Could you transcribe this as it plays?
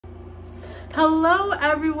Hello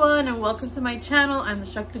everyone and welcome to my channel. I'm the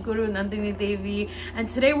Shakti Guru Nandini Devi, and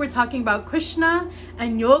today we're talking about Krishna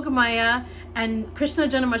and Yogamaya and Krishna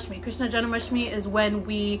Janamastmi. Krishna Janamastmi is when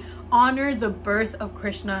we honor the birth of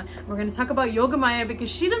Krishna. We're going to talk about Yogamaya because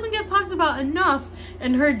she doesn't get talked about enough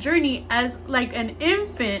in her journey as like an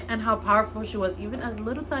infant and how powerful she was even as a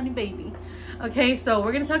little tiny baby. Okay, so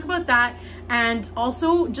we're going to talk about that, and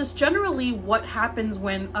also just generally what happens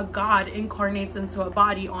when a god incarnates into a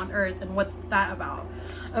body on earth and what's that about.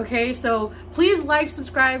 Okay, so please like,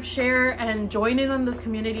 subscribe, share, and join in on this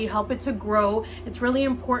community. Help it to grow. It's really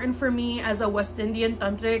important for me as a West Indian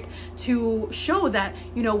tantric to show that,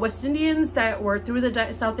 you know, West Indians that were through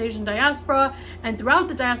the South Asian diaspora and throughout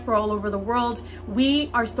the diaspora all over the world,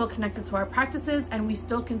 we are still connected to our practices and we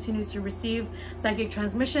still continue to receive psychic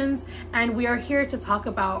transmissions, and we are here to talk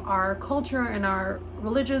about our culture and our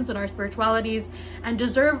religions and our spiritualities and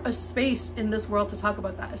deserve a space in this world to talk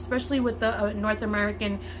about that, especially with the North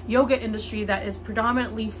American yoga industry that is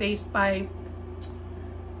predominantly faced by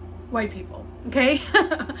white people. Okay.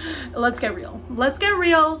 Let's get real. Let's get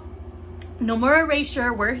real. No more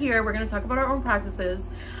erasure. We're here. We're going to talk about our own practices.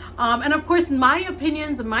 And of course, my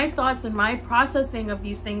opinions and my thoughts and my processing of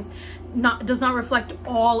these things does not reflect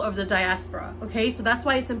all of the diaspora. Okay, so that's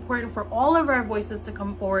why it's important for all of our voices to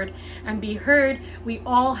come forward and be heard. We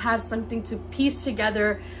all have something to piece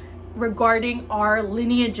together regarding our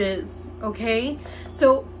lineages. Okay,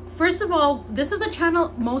 so first of all, this is a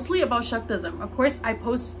channel mostly about Shaktism. Of course, I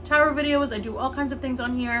post tarot videos, I do all kinds of things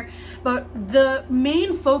on here, but the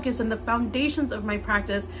main focus and the foundations of my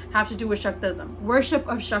practice have to do with Shaktism, worship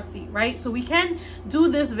of Shakti, right? So we can't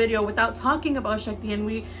do this video without talking about Shakti, and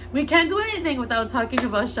we can't do anything without talking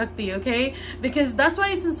about Shakti, okay? Because that's why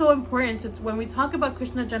it's so important to, when we talk about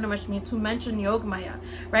Krishna Janamastmi, to mention Yogamaya,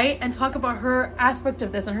 right? And talk about her aspect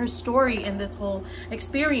of this and her story in this whole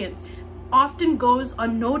experience. Often goes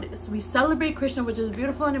unnoticed. We celebrate Krishna, which is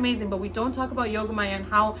beautiful and amazing, but we don't talk about Yogamaya and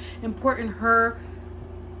how important her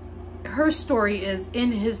story is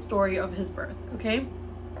in his story of his birth. Okay,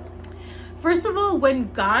 first of all,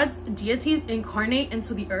 when God's deities incarnate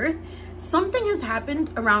into the earth, something has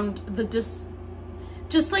happened around the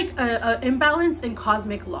just like a imbalance in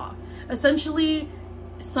cosmic law. Essentially,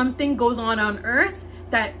 something goes on earth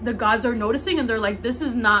that the gods are noticing, and they're like, this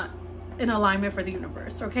is not in alignment for the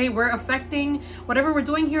universe. Okay, we're affecting, whatever we're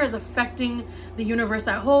doing here is affecting the universe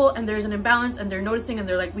at whole, and there's an imbalance, and they're noticing, and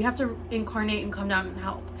they're like, we have to incarnate and come down and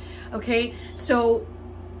help. Okay, so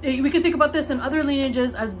we can think about this in other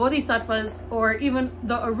lineages as bodhisattvas, or even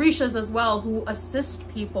the orishas as well, who assist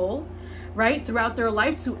people, right, throughout their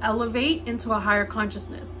life to elevate into a higher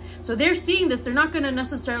consciousness. So they're seeing this, they're not going to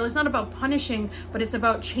necessarily, it's not about punishing, but it's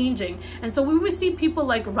about changing. And so we would see people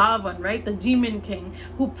like Ravan, right, the demon king,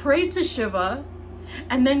 who prayed to Shiva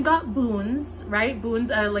and then got boons, right,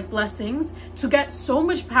 boons are like blessings, to get so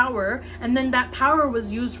much power, and then that power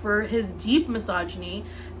was used for his deep misogyny,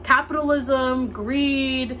 capitalism,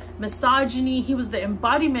 greed, misogyny. He was the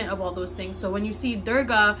embodiment of all those things. So when you see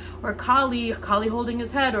Durga or Kali holding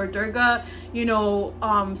his head, or Durga, you know,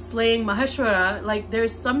 slaying Maheshwara, like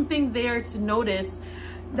there's something there to notice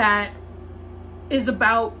that is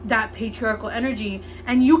about that patriarchal energy.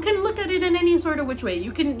 And you can look at it in any sort of which way.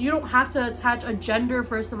 You don't have to attach a gender,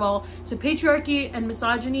 first of all, to patriarchy and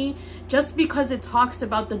misogyny. Just because it talks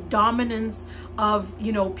about the dominance of,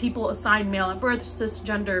 you know, people assigned male at birth,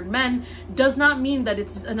 cisgendered men, does not mean that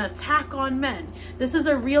it's an attack on men. This is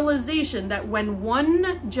a realization that when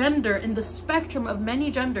one gender in the spectrum of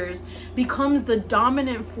many genders becomes the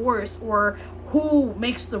dominant force, or who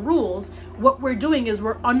makes the rules, what we're doing is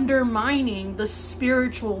we're undermining the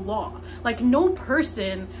spiritual law. Like, no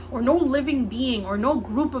person or no living being or no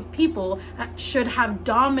group of people should have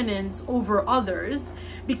dominance over others,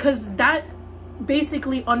 because that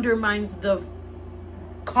basically undermines the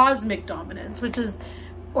cosmic dominance, which is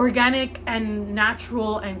organic and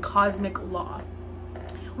natural and cosmic law,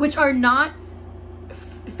 which are not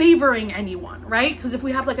favoring anyone, right? Because if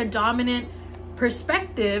we have like a dominant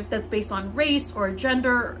perspective that's based on race or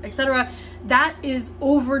gender, etc., that is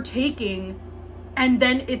overtaking, and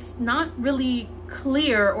then it's not really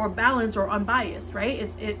clear or balanced or unbiased,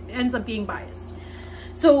 right? It ends up being biased.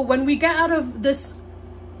 So when we get out of this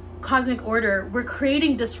cosmic order, we're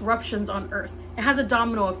creating disruptions on earth. It has a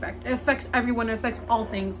domino effect. It affects everyone, it affects all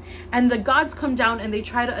things, and the gods come down and they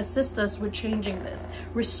try to assist us with changing this,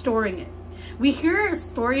 restoring it. We hear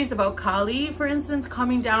stories about Kali, for instance,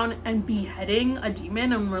 coming down and beheading a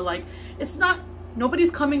demon, and we're like, it's not,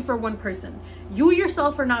 nobody's coming for one person. You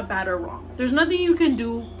yourself are not bad or wrong. There's nothing you can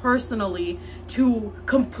do personally to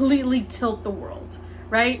completely tilt the world,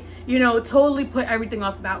 right? You know, totally put everything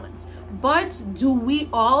off balance. But do we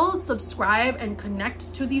all subscribe and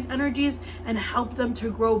connect to these energies and help them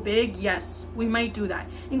to grow big? Yes, we might do that,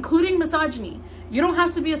 including misogyny. You don't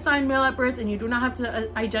have to be assigned male at birth, and you do not have to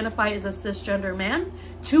identify as a cisgender man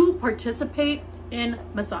to participate in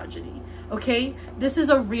misogyny. Okay, this is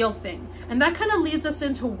a real thing. And that kind of leads us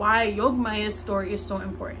into why Yogamaya's story is so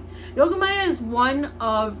important. Yogamaya is one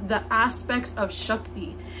of the aspects of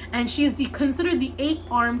Shakti, and she's considered the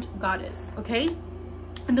 8-armed goddess. Okay,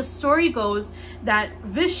 and the story goes that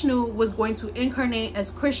Vishnu was going to incarnate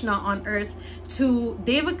as Krishna on earth to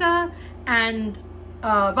Devaka and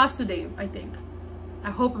Vasudev, I think. I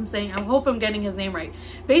hope I'm getting his name right.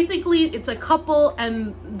 Basically, it's a couple,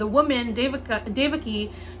 and the woman,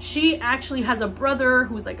 Devaki, she actually has a brother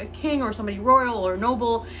who's like a king or somebody royal or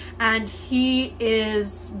noble, and he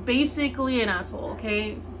is basically an asshole,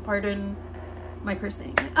 okay? Pardon my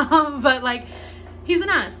cursing. But like, he's an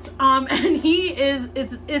ass. And he is,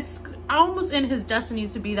 it's almost in his destiny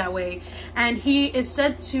to be that way. And he is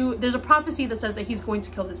said to, there's a prophecy that says that he's going to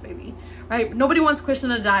kill this baby, right? Nobody wants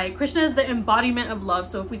Krishna to die. Krishna is the embodiment of love.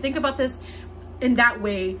 So if we think about this in that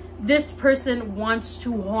way, this person wants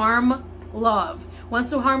to harm love, wants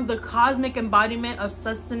to harm the cosmic embodiment of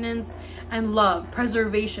sustenance and love,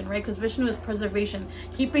 preservation, right? Because Vishnu is preservation,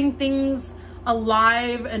 keeping things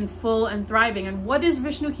alive and full and thriving. And what is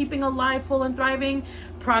Vishnu keeping alive, full and thriving?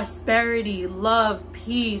 Prosperity, love,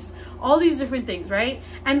 peace, all these different things, right?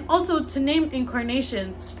 And also, to name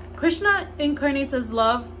incarnations, Krishna incarnates as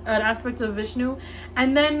love, an aspect of Vishnu,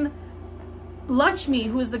 and then Lakshmi,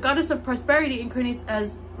 who is the goddess of prosperity, incarnates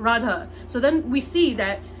as Radha. So then we see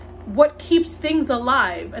that what keeps things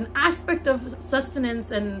alive, an aspect of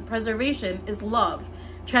sustenance and preservation, is love,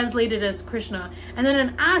 translated as Krishna. And then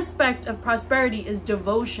an aspect of prosperity is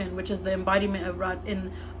devotion, which is the embodiment of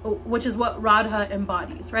which is what Radha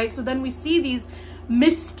embodies, right? So then we see these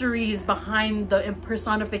mysteries behind the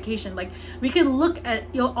personification. Like, we can look at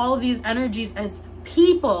all these energies as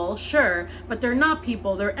people, sure, but they're not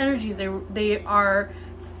people, they're energies. They are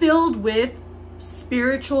filled with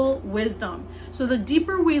spiritual wisdom. So the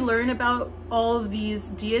deeper we learn about all of these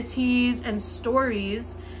deities and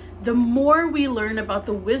stories, the more we learn about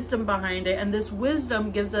the wisdom behind it. And this wisdom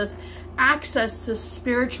gives us access to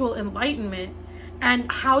spiritual enlightenment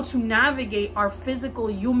and how to navigate our physical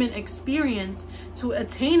human experience to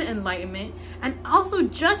attain enlightenment, and also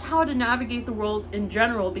just how to navigate the world in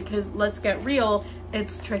general, because let's get real,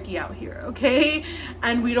 it's tricky out here, okay?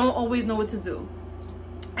 And we don't always know what to do.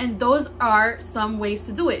 And those are some ways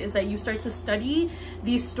to do it, is that you start to study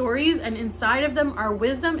these stories, and inside of them are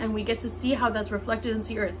wisdom, and we get to see how that's reflected into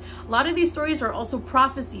the earth. A lot of these stories are also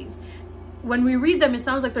prophecies. When we read them, it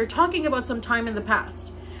sounds like they're talking about some time in the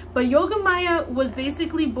past. But Yogamaya was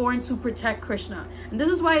basically born to protect Krishna. And this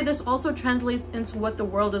is why this also translates into what the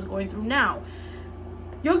world is going through now.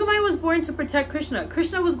 Yogamaya was born to protect Krishna.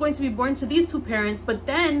 Krishna was going to be born to these two parents, but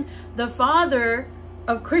then the father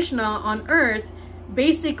of Krishna on earth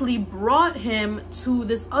basically brought him to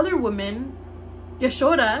this other woman,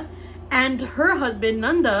 Yashoda, and her husband,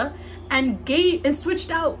 Nanda, and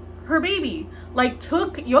switched out her baby. Like,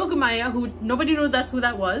 took Yogamaya, who nobody knew that's who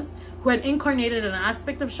that was, who had incarnated an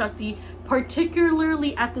aspect of Shakti,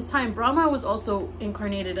 particularly at this time. Brahma was also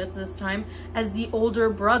incarnated at this time as the older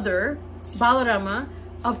brother, Balarama,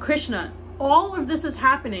 of Krishna. All of this is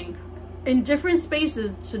happening in different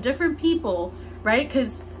spaces to different people, right?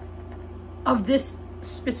 Because of this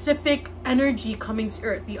specific energy coming to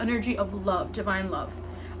earth, the energy of love, divine love,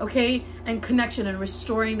 okay, and connection, and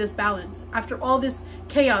restoring this balance. After all this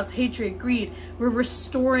chaos, hatred, greed, we're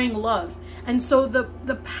restoring love. And so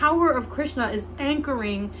the power of Krishna is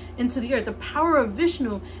anchoring into the earth. The power of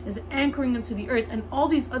Vishnu is anchoring into the earth, and all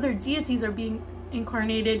these other deities are being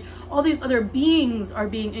incarnated. All these other beings are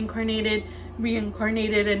being incarnated,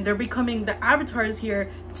 reincarnated, and they're becoming the avatars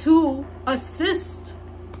here to assist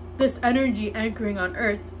this energy anchoring on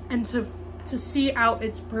earth, and to see out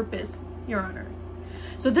its purpose here on earth.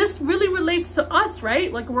 So this really relates to us,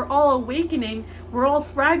 right? Like, we're all awakening. We're all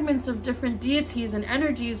fragments of different deities and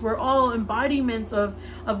energies. We're all embodiments of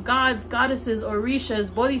gods, goddesses,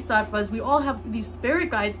 orishas, bodhisattvas. We all have these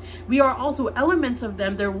spirit guides. We are also elements of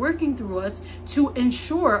them. They're working through us to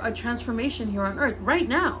ensure a transformation here on earth right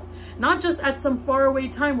now. Not just at some faraway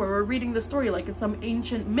time where we're reading the story like it's some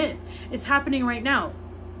ancient myth. It's happening right now.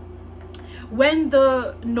 When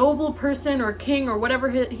the noble person or king or whatever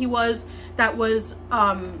he was, that was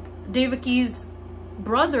Devaki's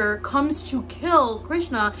brother, comes to kill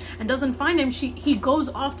Krishna and doesn't find him, he goes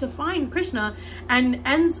off to find Krishna and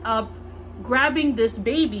ends up grabbing this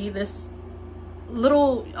baby, this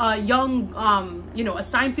little young you know,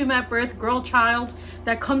 assigned female at birth girl child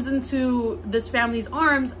that comes into this family's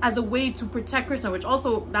arms as a way to protect Krishna, which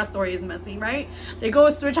also, that story is messy, right? They go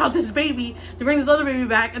switch out this baby, they bring this other baby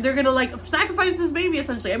back, and they're gonna like sacrifice this baby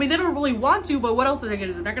essentially. I mean, they don't really want to, but what else are they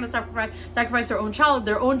gonna do? They're gonna sacrifice their own child.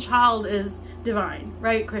 Their own child is divine,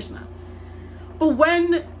 right? Krishna. But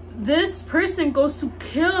when this person goes to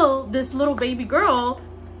kill this little baby girl,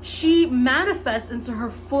 she manifests into her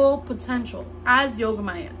full potential as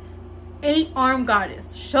Yogamaya. 8-armed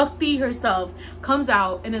goddess, Shakti herself, comes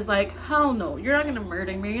out and is like, hell no, you're not gonna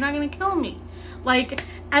murder me, you're not gonna kill me. Like,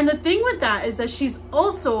 and the thing with that is that she's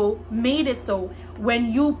also made it so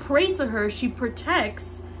when you pray to her, she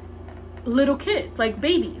protects little kids, like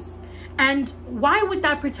babies. And why would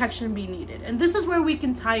that protection be needed? And this is where we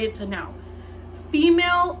can tie it to now.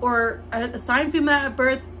 Female or assigned female at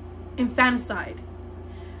birth, infanticide.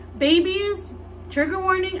 Babies, trigger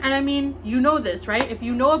warning, and I mean, you know this, right? If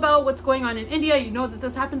you know about what's going on in India, you know that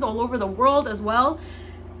this happens all over the world as well.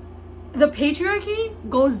 The patriarchy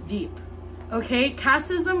goes deep, okay?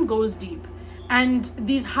 Casteism goes deep. And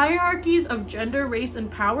these hierarchies of gender, race,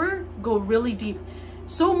 and power go really deep.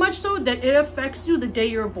 So much so that it affects you the day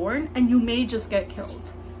you're born, and you may just get killed.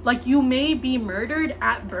 Like, you may be murdered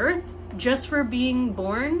at birth just for being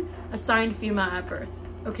born assigned female at birth,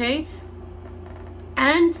 okay?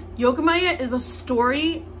 And Yogamaya is a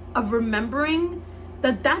story of remembering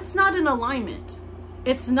that that's not in alignment.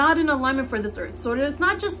 It's not in alignment for this earth. So it's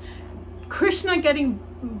not just Krishna getting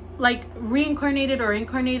like reincarnated or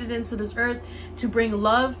incarnated into this earth to bring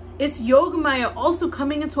love. It's Yogamaya also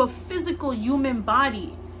coming into a physical human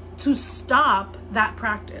body to stop that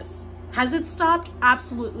practice. Has it stopped?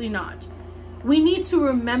 Absolutely not. We need to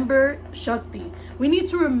remember Shakti. We need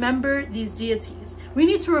to remember these deities. We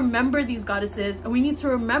need to remember these goddesses, and we need to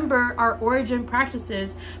remember our origin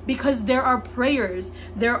practices, because there are prayers,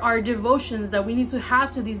 there are devotions that we need to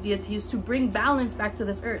have to these deities to bring balance back to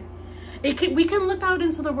this earth. We can look out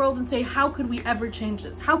into the world and say, how could we ever change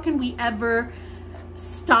this? How can we ever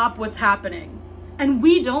stop what's happening? And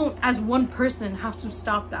we don't, as one person, have to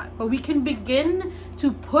stop that. But we can begin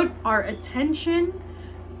to put our attention,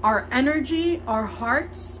 our energy, our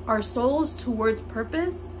hearts, our souls towards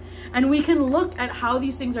purpose. And we can look at how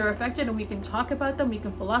these things are affected, and we can talk about them, we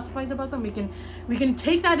can philosophize about them, we can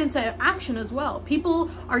take that into action as well. People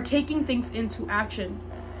are taking things into action.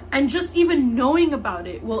 And just even knowing about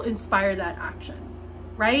it will inspire that action,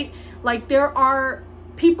 right? Like, there are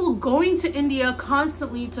people going to India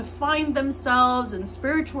constantly to find themselves and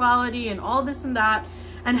spirituality and all this and that,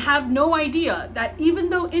 and have no idea that even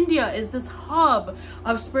though India is this hub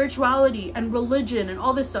of spirituality and religion and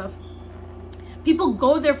all this stuff, people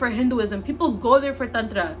go there for Hinduism, people go there for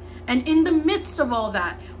Tantra, and in the midst of all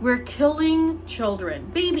that, we're killing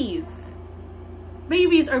children. Babies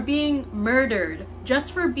are being murdered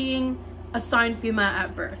just for being assigned female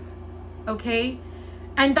at birth, okay?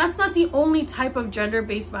 And that's not the only type of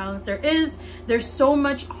gender-based violence there is. There's so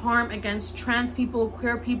much harm against trans people,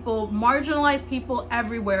 queer people, marginalized people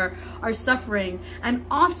everywhere are suffering. And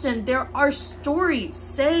often there are stories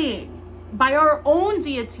saying, by our own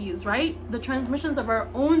deities, right? The transmissions of our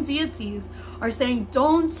own deities are saying,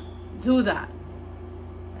 don't do that.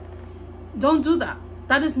 Don't do that.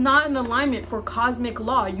 That is not in alignment for cosmic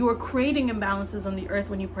law. You are creating imbalances on the earth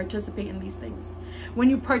when you participate in these things. When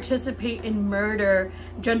you participate in murder,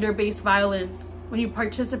 gender-based violence, when you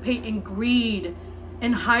participate in greed,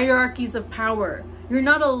 in hierarchies of power, you're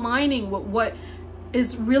not aligning with what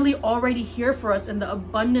is really already here for us in the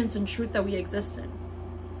abundance and truth that we exist in.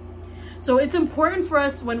 So it's important for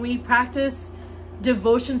us when we practice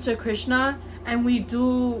devotion to Krishna and we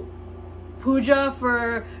do puja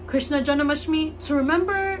for Krishna Janamastmi to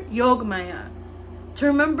remember Yogamaya, to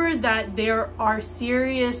remember that there are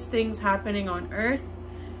serious things happening on earth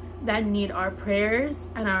that need our prayers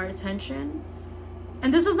and our attention.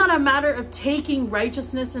 And this is not a matter of taking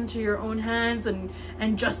righteousness into your own hands and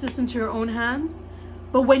justice into your own hands.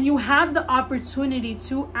 But when you have the opportunity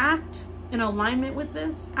to act in alignment with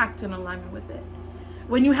this, act in alignment with it.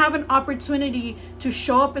 When you have an opportunity to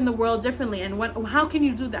show up in the world differently, and how can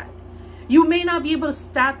you do that? You may not be able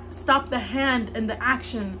to stop the hand and the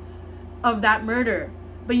action of that murder,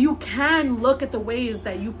 but you can look at the ways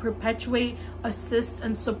that you perpetuate, assist,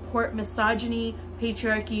 and support misogyny,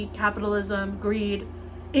 patriarchy, capitalism, greed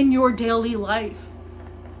in your daily life.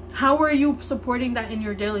 How are you supporting that in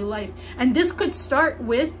your daily life? And this could start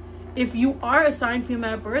with, if you are assigned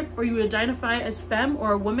female at birth or you identify as femme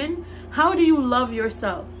or a woman, how do you love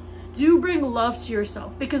yourself? Do you bring love to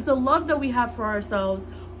yourself? Because the love that we have for ourselves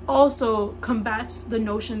also combats the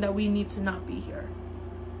notion that we need to not be here.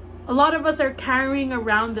 A lot of us are carrying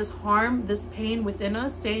around this harm, this pain within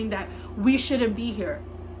us, saying that we shouldn't be here.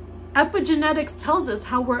 Epigenetics tells us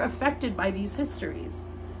how we're affected by these histories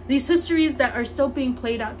that are still being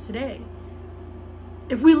played out today.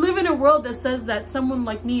 If we live in a world that says that someone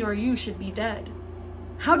like me or you should be dead,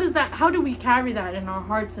 how do we carry that in our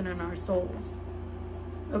hearts and in our souls?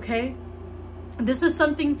 Okay? This is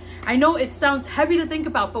something, I know it sounds heavy to think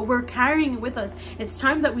about, but we're carrying it with us. It's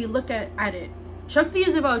time that we look at it. Shakti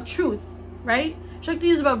is about truth, right? Shakti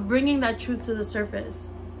is about bringing that truth to the surface.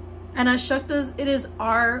 And as Shaktas, it is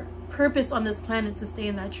our purpose on this planet to stay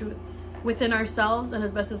in that truth within ourselves and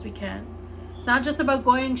as best as we can. It's not just about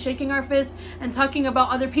going, shaking our fists and talking about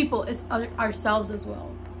other people. It's ourselves as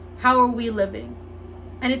well. How are we living?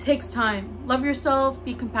 And it takes time. Love yourself.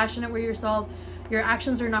 Be compassionate with yourself. Your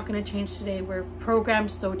actions are not going to change today. We're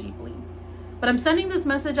programmed so deeply. But I'm sending this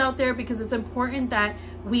message out there because it's important that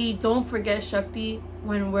we don't forget Shakti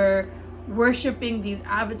when we're worshiping these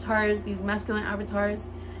avatars, these masculine avatars.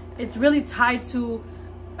 It's really tied to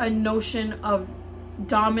a notion of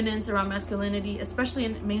dominance around masculinity, especially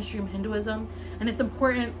in mainstream Hinduism. And it's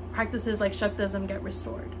important practices like Shaktism get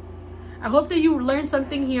restored. I hope that you learned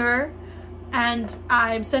something here. And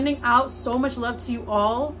I'm sending out so much love to you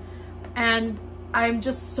all. And I'm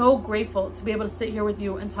just so grateful to be able to sit here with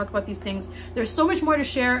you and talk about these things. There's so much more to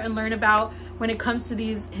share and learn about when it comes to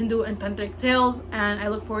these Hindu authentic tales, and I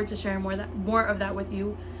look forward to sharing more of that with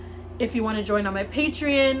you. If you want to join on my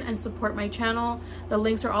Patreon and support my channel, the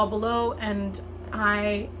links are all below, and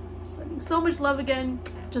I'm sending so much love again.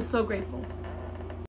 Just so grateful.